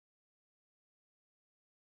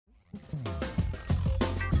Well,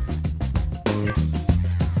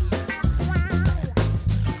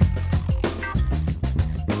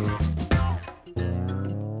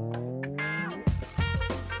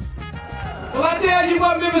 I tell you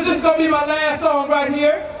what, Memphis, this is going to be my last song right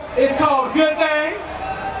here. It's called Good Thing.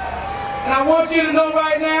 And I want you to know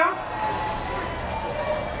right now,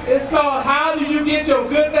 it's called How Do You Get Your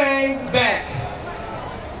Good Thing Back?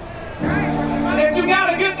 And if you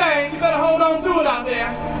got a good thing, you better hold on to it out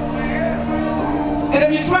there. And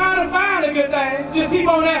if you're trying to find a good thing, just keep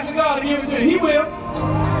on asking God to give it to you. He will.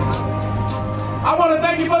 I want to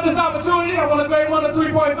thank you for this opportunity. I want to grade 1 to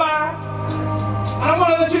 3.5. And I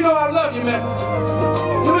want to let you know I love you, Memphis.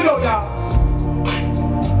 Here we go, y'all.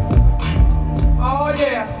 Oh,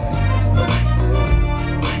 yeah.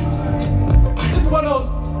 This is one of those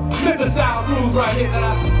Memphis-style grooves right here that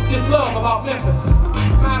I just love about Memphis.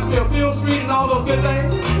 Reminds me of Beale Street and all those good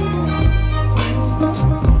things.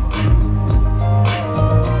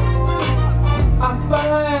 I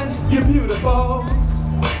find you beautiful.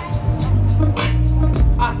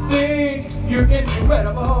 I think you're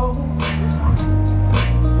incredible.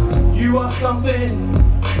 You are something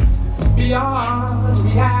beyond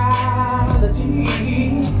reality.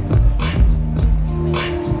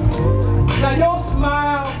 Now your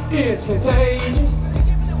smile is contagious,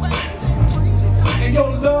 and your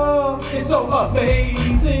love is so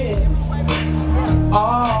amazing.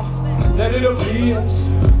 Ah, that it appeals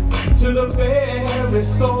to the very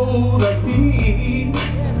soul of me.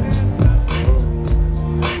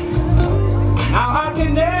 Now I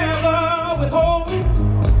can never withhold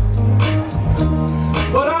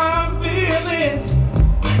what I'm feeling,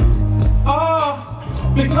 oh,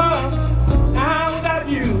 because now without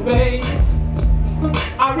you, babe,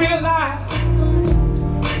 I realize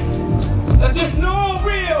there's just no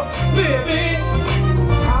real living.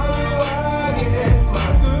 How do I get my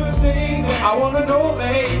good thing back? I wanna know,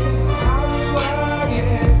 babe. How do I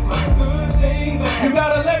get my good thing back? You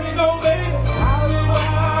gotta let me know, babe. How do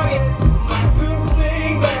I get my good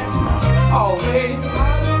thing back? Oh, babe.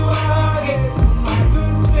 How do I get my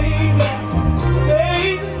good thing back?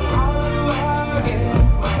 Babe, how do I get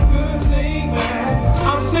my good thing back?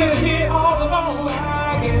 I'm sitting here all alone. I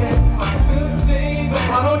get my good thing back.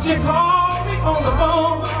 Why don't you call me on the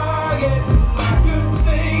phone? I get my good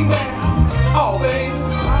thing back. Oh, babe,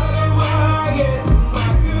 how do I get my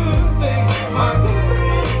good thing, my good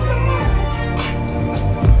thing back?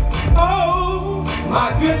 Oh, my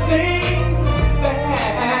good thing back.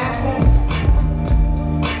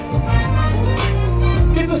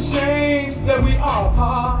 It's a shame that we are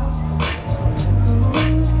apart,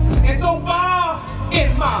 and so far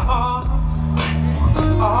in my heart,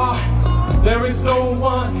 there is no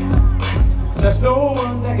one, there's no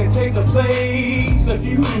one that can take the place of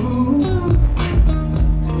you.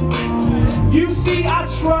 You see, I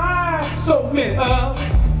tried so many others,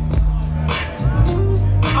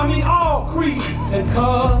 I mean all creeds and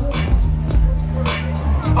colors,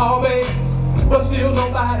 oh babe, but still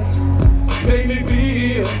nobody made me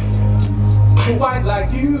feel quite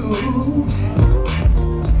like you.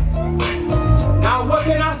 Now what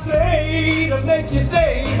can I say to make you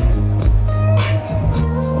stay,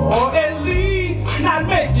 or at least not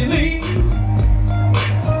make you leave?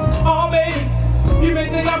 Oh baby, you may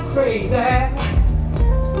think I'm crazy,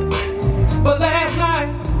 but last night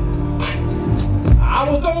I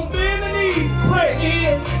was on bending knees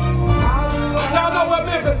praying. Y'all know what,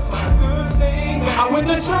 Memphis? I went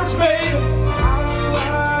to church, baby,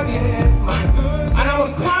 and I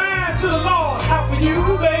was crying to the Lord out for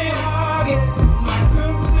you, baby.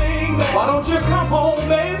 Why don't you come home,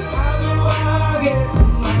 baby?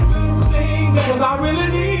 Cause I really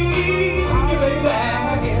need you,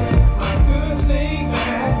 baby.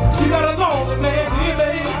 You got a lonely man here,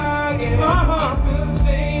 baby.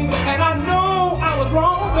 And I know I was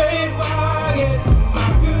wrong, baby.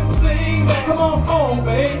 Come on home,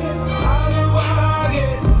 baby.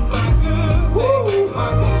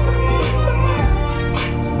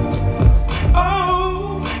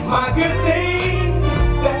 Oh, my good thing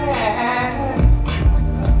back.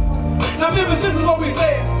 Now, Memphis, this is what we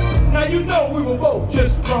said. Now, you know we were both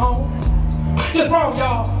just wrong,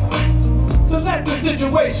 y'all. So let the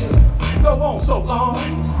situation go on so long.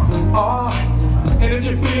 And if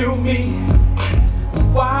you feel me,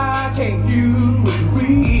 why can't you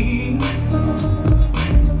agree?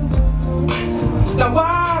 Now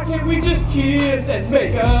why can't we just kiss and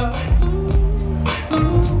make up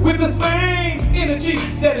with the same energy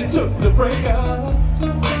that it took to break up?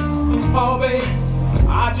 Oh babe,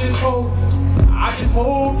 I just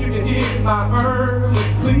hope you can hear my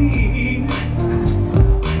earnest plea.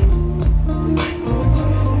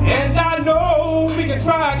 And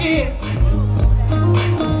again.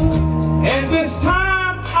 And this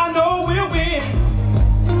time I know we'll win.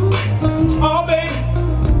 Oh, baby,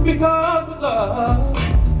 because with love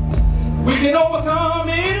we can overcome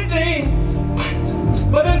anything.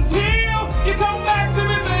 But until you come back to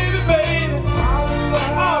me, baby, baby,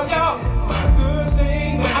 oh, y'all,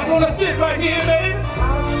 I'm gonna sit right here, baby.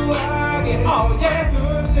 Oh, yeah.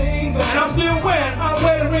 And I'm still wearing my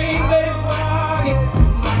wedding ring, baby.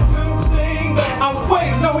 I'm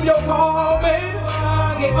waiting on your call, baby.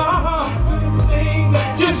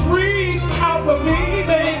 Just reach out for me,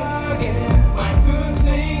 baby.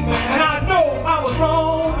 And I know I was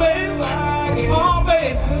wrong, baby. Oh,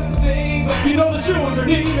 baby. You know the children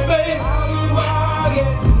need me, baby.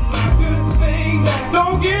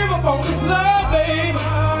 Don't give up on this love, baby.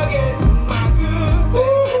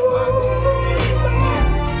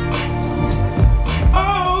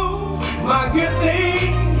 Oh, my good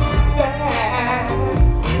thing back.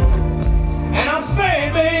 And I'm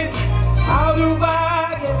saying, baby, how do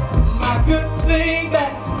I get my good thing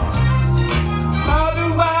back? How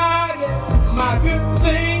do I get my good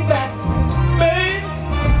thing back? Baby,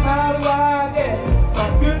 how do I get my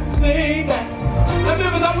good thing back? Now,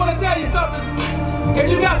 Memphis, I want to tell you something. If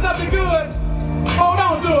you got something good, hold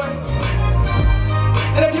on to it.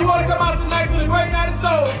 And if you want to come out tonight to the Great Night of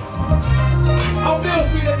Soul on Mill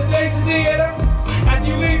Street at the Daisy Theater, after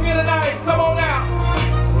you leave here tonight, come on out.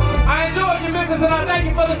 I enjoyed you, Memphis, and I thank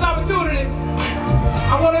you for this opportunity.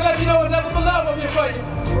 I want to let you know there's nothing but love up here for you.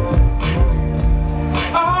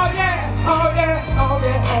 Oh yeah, oh yeah, oh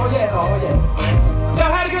yeah, oh yeah, oh yeah.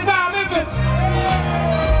 Y'all had a good time, Memphis?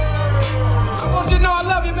 I want you to know I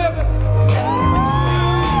love you, Memphis.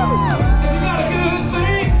 If you got a good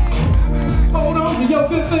thing, hold on to your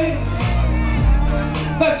good thing.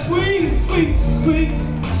 That sweet, sweet, sweet,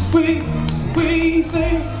 sweet, sweet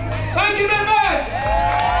thing. Thank you, Memphis.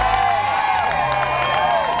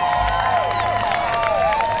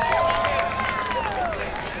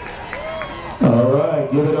 All right,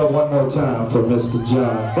 give it up one more time for Mr.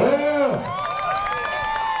 John Bell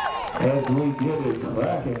as we get it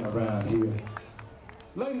cracking around here.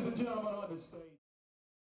 Ladies and gentlemen, on the stage.